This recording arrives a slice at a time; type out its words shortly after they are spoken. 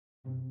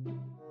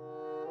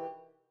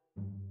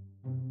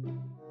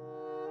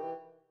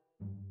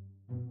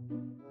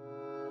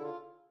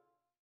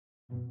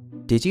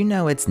Did you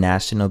know it's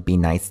National Be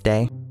Nice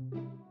Day?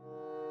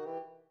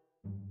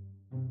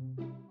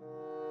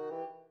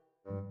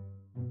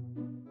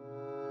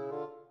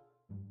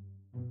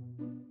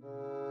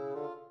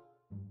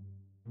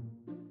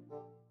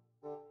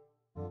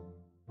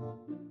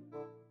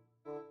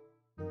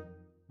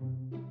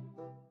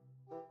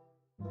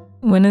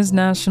 When is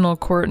National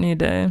Courtney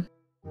Day?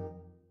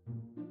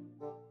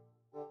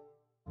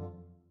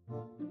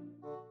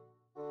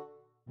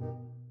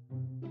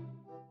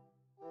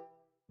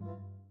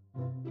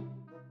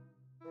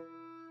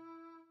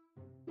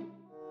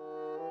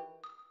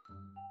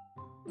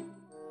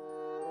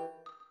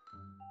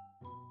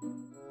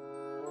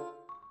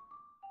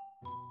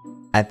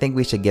 I think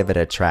we should give it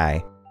a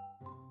try.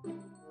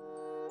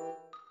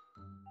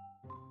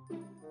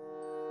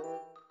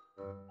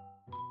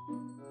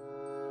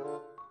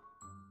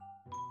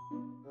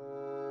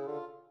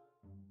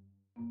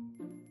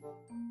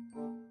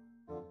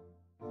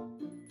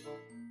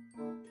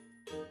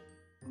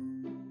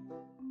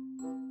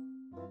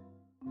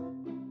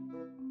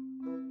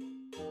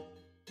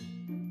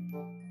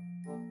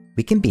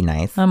 We can be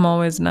nice. I'm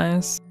always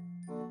nice.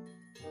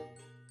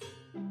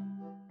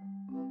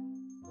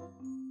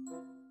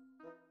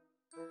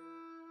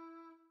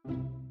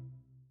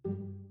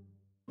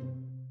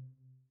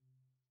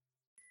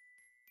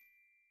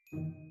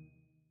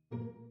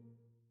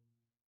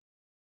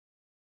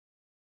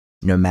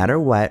 No matter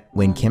what,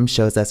 when Kim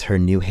shows us her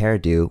new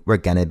hairdo, we're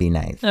gonna be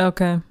nice.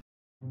 Okay.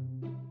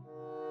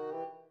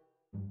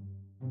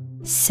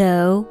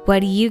 So, what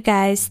do you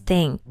guys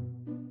think?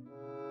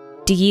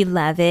 Do you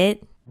love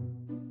it?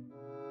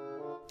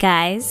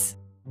 Guys?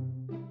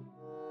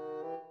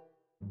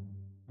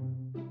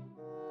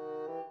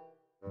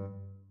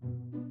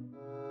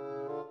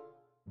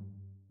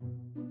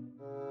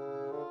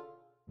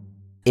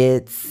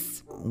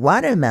 It's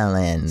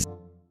watermelon.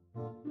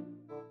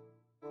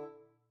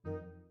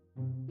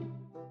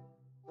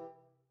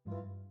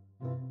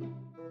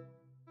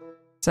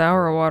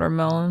 Sour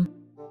watermelon.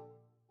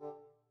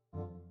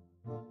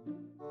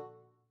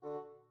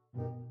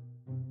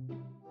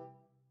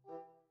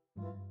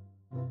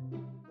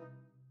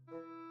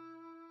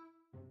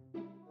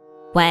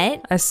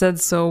 What? I said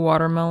so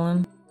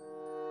watermelon.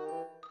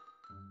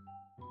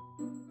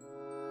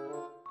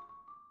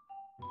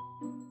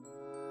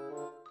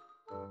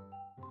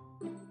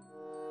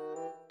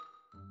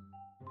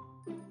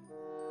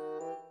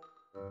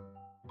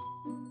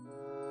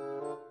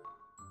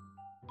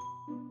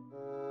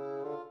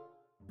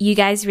 You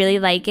guys really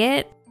like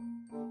it?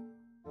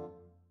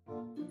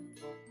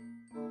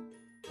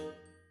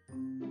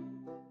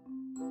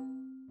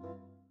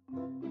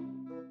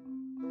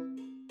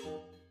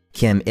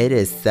 Kim, it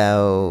is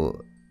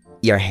so...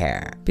 your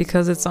hair.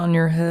 Because it's on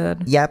your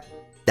head. Yep,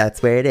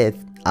 that's where it is.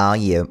 All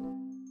you.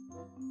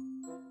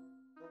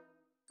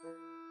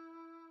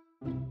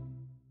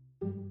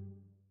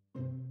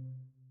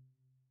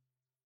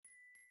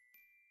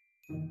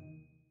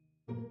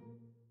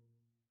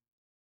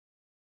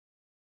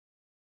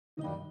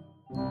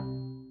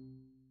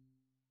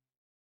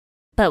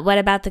 But what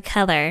about the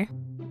color?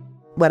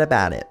 What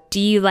about it? Do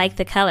you like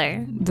the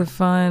color?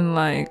 Define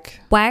like.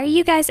 Why are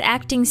you guys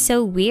acting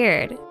so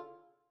weird?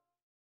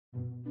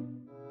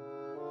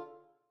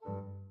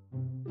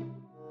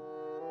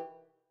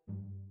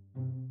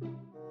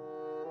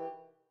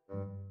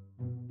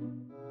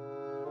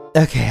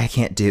 Okay, I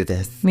can't do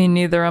this. Me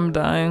neither, I'm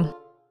dying.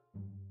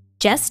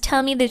 Just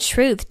tell me the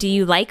truth. Do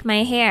you like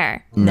my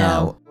hair?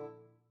 No.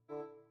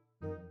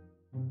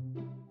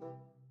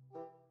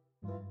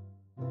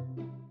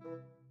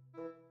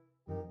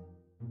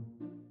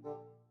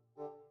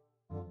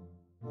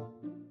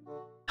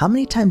 How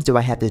many times do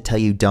I have to tell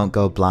you don't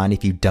go blonde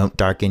if you don't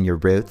darken your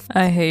roots?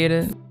 I hate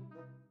it.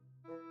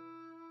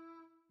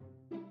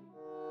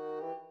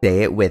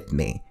 Say it with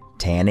me.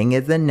 Tanning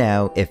is a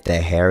no if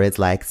the hair is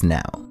like snow.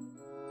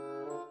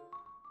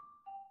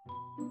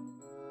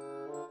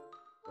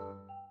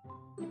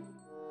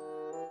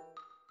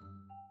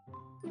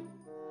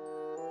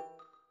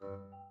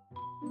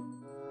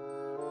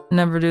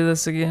 Never do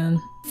this again.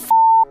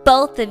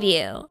 Both of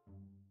you.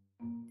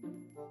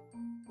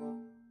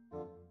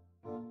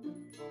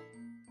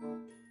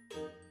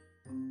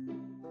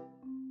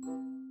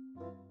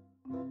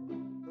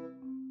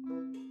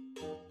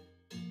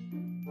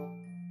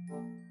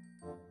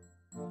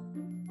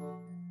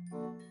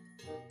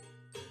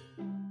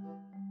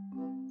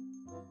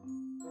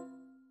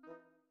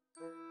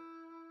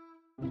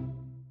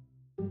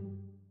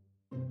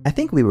 I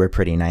think we were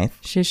pretty nice.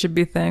 She should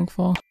be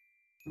thankful.